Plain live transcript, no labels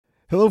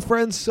Hello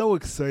friends, so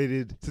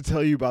excited to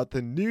tell you about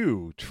the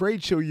new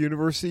Trade Show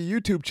University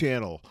YouTube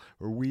channel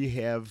where we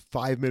have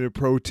 5-minute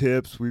pro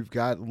tips, we've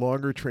got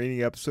longer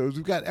training episodes,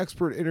 we've got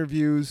expert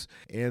interviews,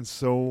 and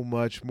so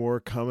much more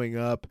coming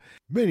up.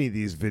 Many of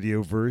these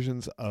video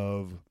versions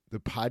of the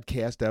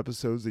podcast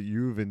episodes that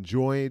you've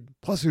enjoyed.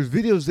 Plus, there's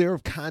videos there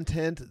of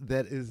content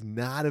that is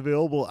not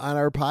available on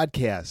our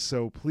podcast.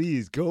 So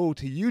please go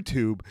to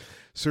YouTube,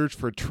 search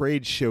for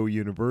Trade Show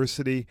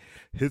University,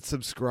 hit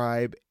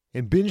subscribe,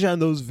 and binge on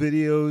those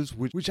videos,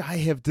 which I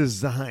have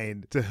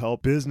designed to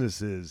help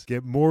businesses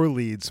get more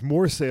leads,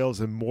 more sales,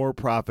 and more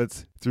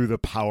profits through the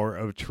power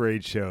of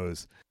trade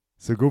shows.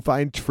 So go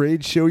find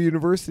Trade Show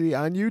University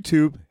on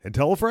YouTube and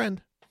tell a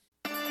friend.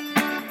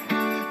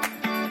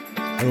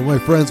 Hello, my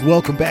friends.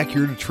 Welcome back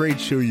here to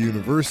Trade Show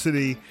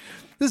University.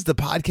 This is the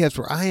podcast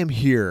where I am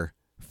here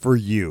for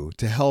you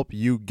to help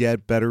you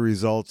get better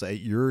results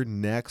at your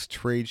next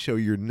trade show,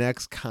 your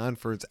next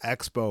conference,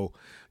 expo.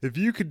 If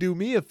you could do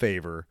me a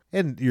favor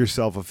and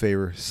yourself a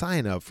favor,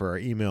 sign up for our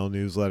email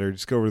newsletter.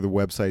 Just go over to the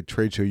website,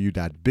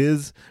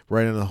 tradeshowu.biz,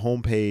 right on the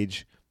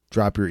homepage.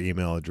 Drop your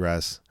email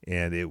address,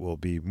 and it will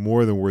be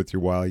more than worth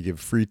your while. You give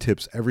free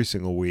tips every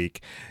single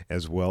week,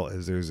 as well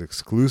as there's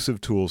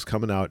exclusive tools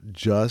coming out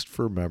just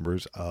for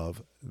members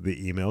of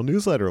the email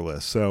newsletter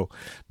list. So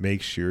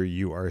make sure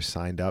you are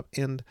signed up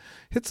and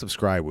hit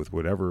subscribe with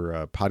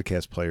whatever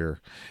podcast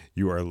player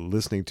you are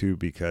listening to,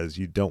 because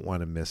you don't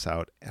want to miss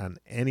out on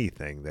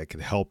anything that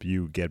could help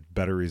you get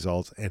better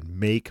results and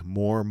make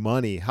more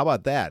money. How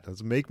about that?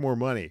 Let's make more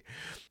money.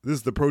 This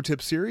is the Pro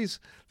Tip series.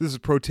 This is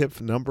Pro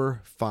Tip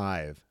number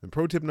 5. And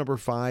Pro Tip number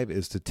 5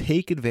 is to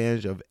take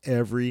advantage of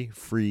every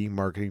free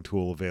marketing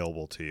tool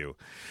available to you.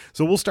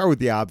 So we'll start with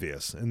the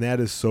obvious, and that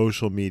is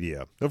social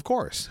media. Of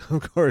course,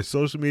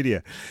 social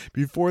media.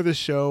 Before the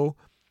show,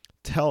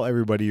 tell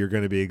everybody you're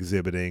going to be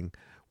exhibiting,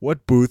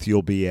 what booth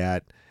you'll be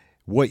at,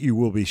 what you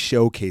will be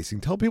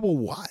showcasing. Tell people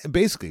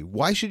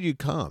why should you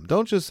come?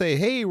 Don't just say,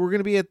 hey, we're going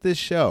to be at this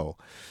show.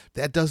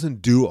 That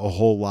doesn't do a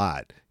whole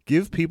lot.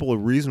 Give people a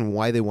reason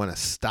why they want to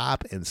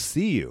stop and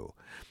see you.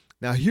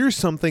 Now, here's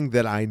something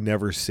that I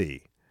never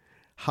see.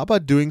 How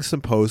about doing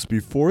some posts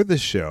before the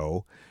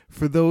show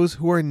for those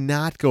who are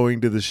not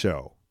going to the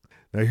show?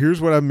 Now, here's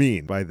what I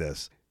mean by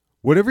this.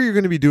 Whatever you're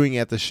going to be doing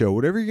at the show,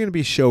 whatever you're going to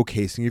be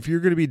showcasing, if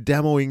you're going to be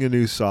demoing a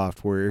new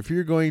software, if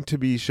you're going to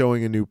be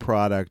showing a new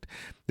product,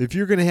 if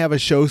you're going to have a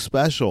show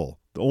special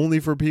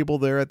only for people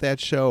there at that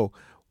show,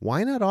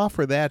 why not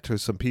offer that to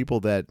some people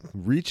that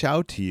reach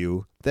out to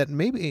you that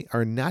maybe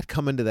are not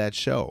coming to that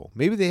show?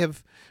 Maybe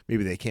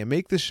they can't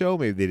make the show.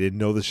 Maybe they didn't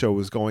know the show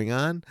was going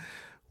on.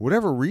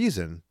 Whatever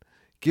reason,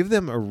 give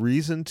them a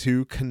reason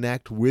to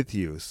connect with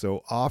you.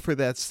 So offer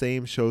that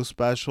same show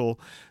special,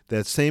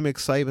 that same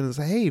excitement, and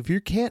say, hey, if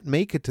you can't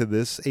make it to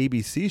this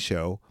ABC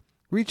show,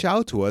 reach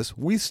out to us.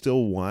 We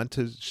still want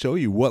to show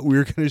you what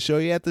we're going to show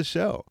you at the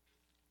show.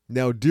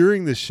 Now,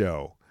 during the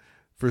show,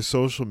 for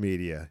social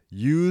media,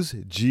 use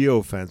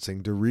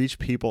geofencing to reach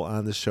people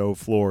on the show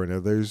floor. Now,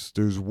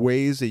 there's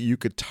ways that you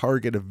could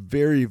target a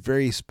very,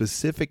 very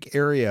specific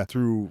area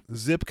through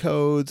zip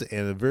codes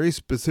and a very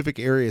specific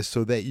area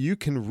so that you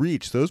can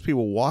reach those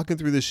people walking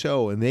through the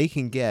show and they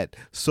can get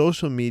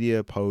social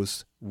media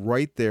posts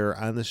right there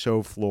on the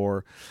show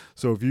floor.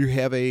 So if you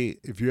have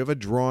a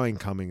drawing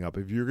coming up,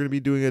 if you're going to be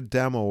doing a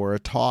demo or a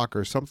talk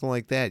or something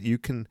like that, you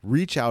can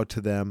reach out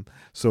to them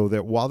so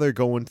that while they're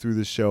going through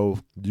the show,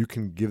 you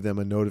can give them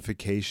a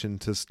notification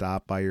to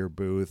stop by your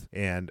booth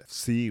and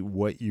see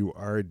what you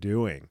are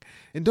doing.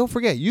 And don't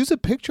forget, use a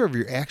picture of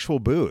your actual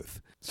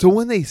booth. So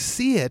when they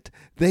see it,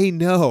 they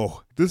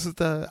know this is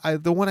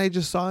the one I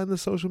just saw in the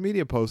social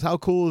media post. How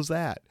cool is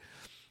that?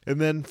 And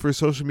then for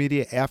social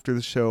media after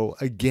the show,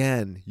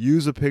 again,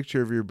 use a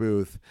picture of your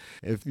booth.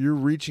 If you're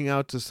reaching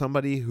out to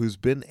somebody who's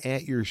been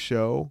at your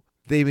show,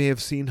 they may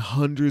have seen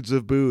hundreds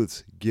of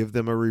booths. Give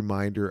them a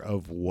reminder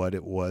of what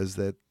it was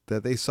that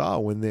they saw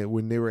when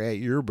they were at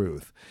your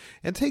booth.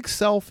 And take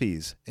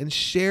selfies and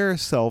share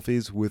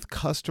selfies with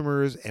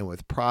customers and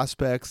with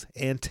prospects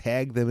and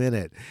tag them in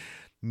it.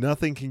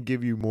 Nothing can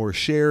give you more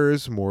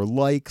shares, more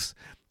likes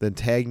than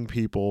tagging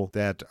people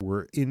that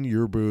were in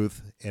your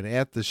booth and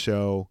at the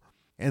show.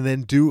 And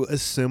then do a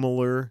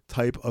similar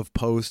type of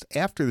post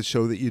after the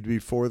show that you did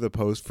before the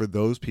post for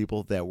those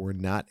people that were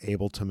not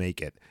able to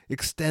make it.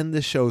 Extend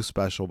the show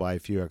special by a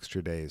few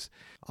extra days.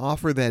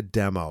 Offer that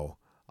demo.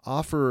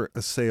 Offer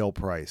a sale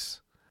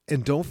price.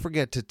 And don't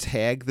forget to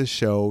tag the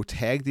show,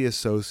 tag the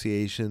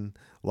association.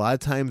 A lot of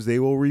times they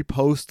will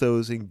repost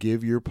those and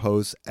give your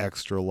posts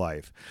extra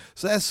life.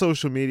 So that's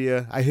social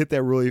media. I hit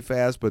that really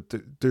fast, but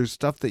there's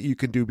stuff that you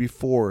can do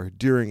before,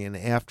 during, and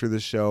after the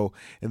show,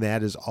 and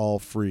that is all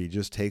free.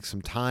 Just takes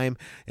some time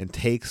and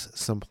takes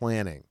some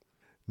planning.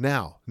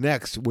 Now,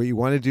 next, what you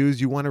want to do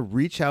is you want to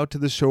reach out to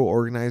the show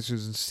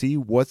organizers and see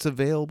what's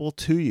available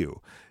to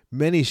you.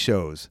 Many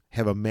shows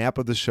have a map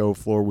of the show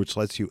floor, which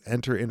lets you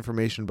enter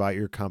information about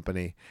your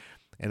company.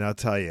 And I'll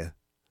tell you,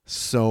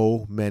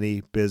 so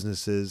many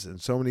businesses and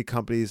so many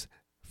companies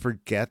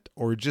forget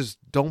or just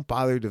don't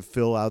bother to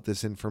fill out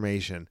this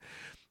information.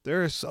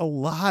 There's a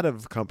lot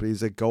of companies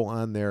that go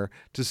on there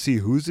to see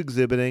who's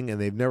exhibiting, and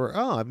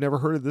I've never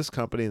heard of this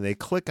company, and they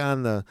click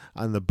on the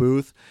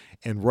booth,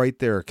 and right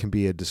there can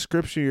be a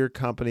description of your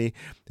company.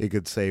 It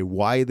could say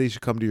why they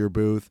should come to your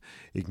booth.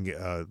 You can get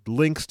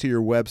links to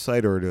your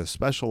website or to a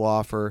special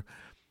offer.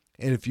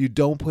 And if you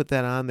don't put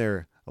that on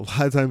there, a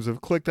lot of times I've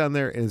clicked on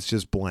there and it's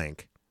just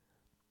blank.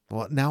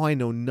 Well, now I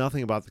know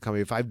nothing about the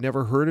company. If I've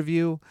never heard of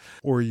you,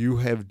 or you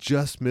have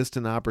just missed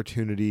an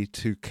opportunity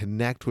to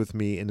connect with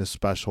me in a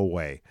special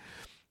way.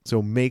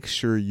 So make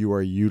sure you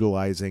are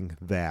utilizing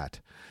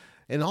that.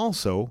 And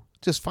also,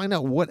 just find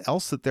out what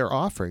else that they're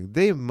offering.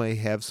 They may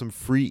have some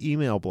free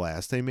email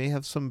blasts. They may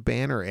have some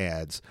banner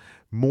ads,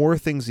 more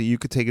things that you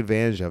could take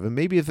advantage of. And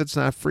maybe if it's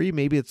not free,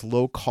 maybe it's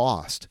low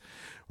cost.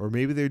 Or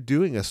maybe they're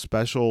doing a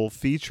special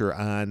feature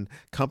on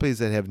companies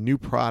that have new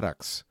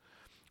products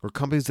or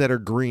companies that are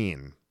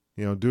green.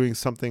 Doing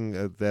something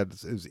that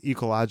is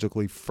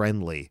ecologically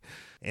friendly.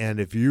 And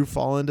if you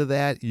fall into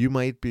that, you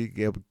might be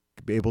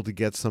able to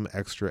get some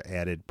extra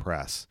added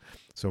press.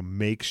 So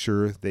make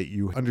sure that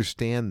you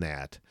understand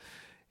that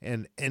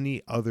and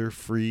any other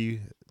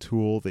free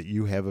tool that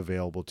you have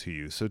available to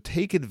you. So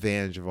take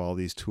advantage of all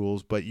these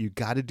tools, but you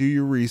got to do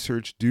your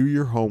research, do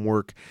your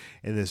homework,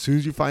 and as soon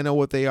as you find out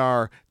what they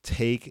are,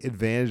 take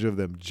advantage of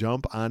them.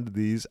 Jump onto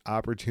these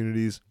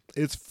opportunities.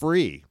 It's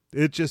free.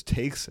 It just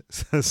takes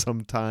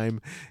some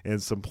time and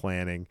some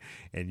planning,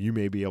 and you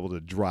may be able to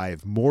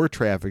drive more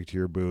traffic to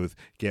your booth,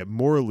 get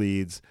more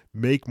leads,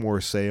 make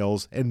more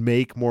sales, and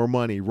make more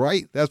money,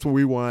 right? That's what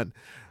we want.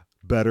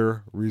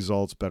 Better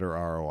results, better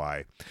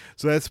ROI.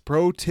 So that's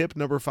pro tip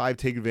number 5.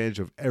 Take advantage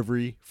of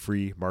every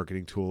free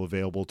marketing tool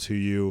available to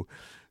you.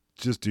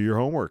 Just do your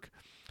homework.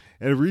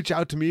 And reach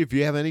out to me if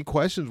you have any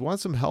questions, want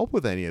some help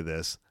with any of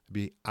this. I'd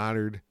be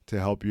honored to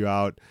help you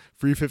out.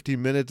 Free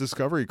 15-minute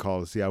discovery call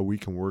to see how we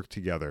can work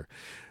together.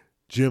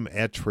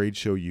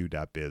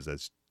 Jim@tradeshowu.biz.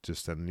 That's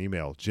just send an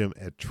email.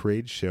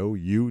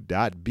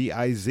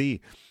 Jim@tradeshowu.biz.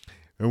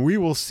 And we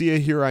will see you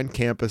here on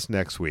campus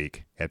next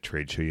week at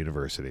Trade Show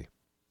University.